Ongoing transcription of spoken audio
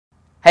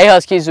Hey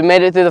Huskies, we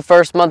made it through the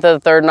first month of the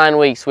third 9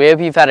 weeks. We hope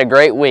you've had a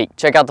great week.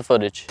 Check out the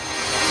footage.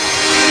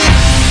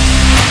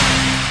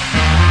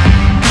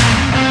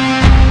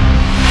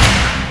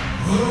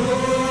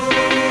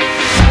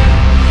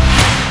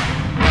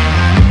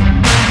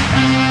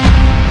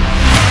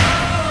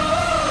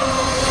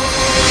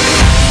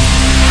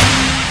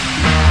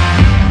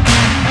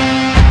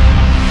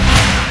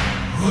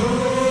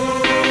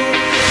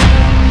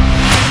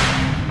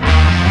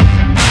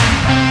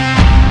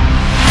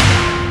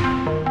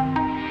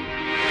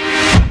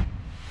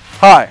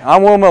 Hi,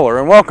 I'm Will Miller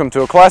and welcome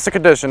to a classic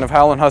edition of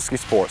Howland Husky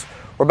Sports.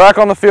 We're back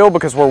on the field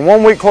because we're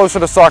 1 week closer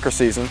to soccer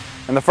season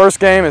and the first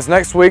game is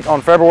next week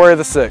on February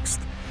the 6th.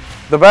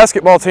 The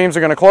basketball teams are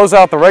going to close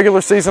out the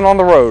regular season on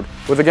the road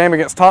with a game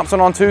against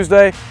Thompson on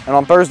Tuesday and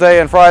on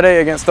Thursday and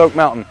Friday against Oak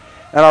Mountain.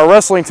 And our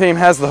wrestling team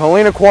has the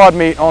Helena quad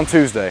meet on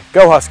Tuesday.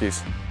 Go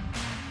Huskies!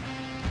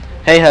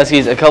 Hey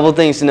Huskies, a couple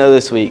things to know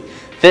this week.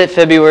 Fit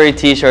February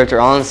t-shirts are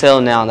on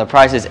sale now and the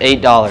price is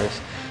 $8.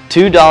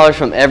 $2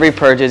 from every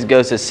purchase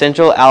goes to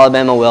Central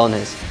Alabama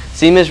Wellness.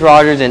 See Ms.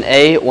 Rogers in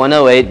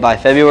A108 by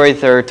February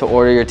 3rd to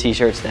order your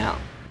t-shirts now.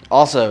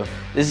 Also,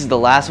 this is the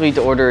last week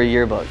to order a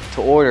yearbook.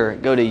 To order,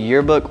 go to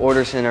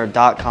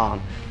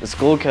yearbookordercenter.com. The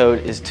school code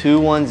is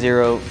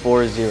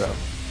 21040.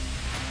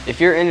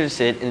 If you're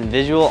interested in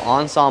visual,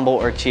 ensemble,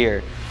 or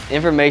cheer,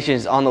 information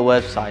is on the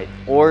website,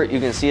 or you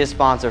can see a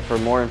sponsor for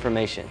more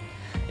information.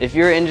 If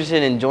you're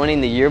interested in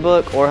joining the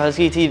yearbook or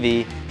Husky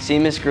TV, see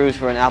Ms. Cruz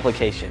for an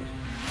application.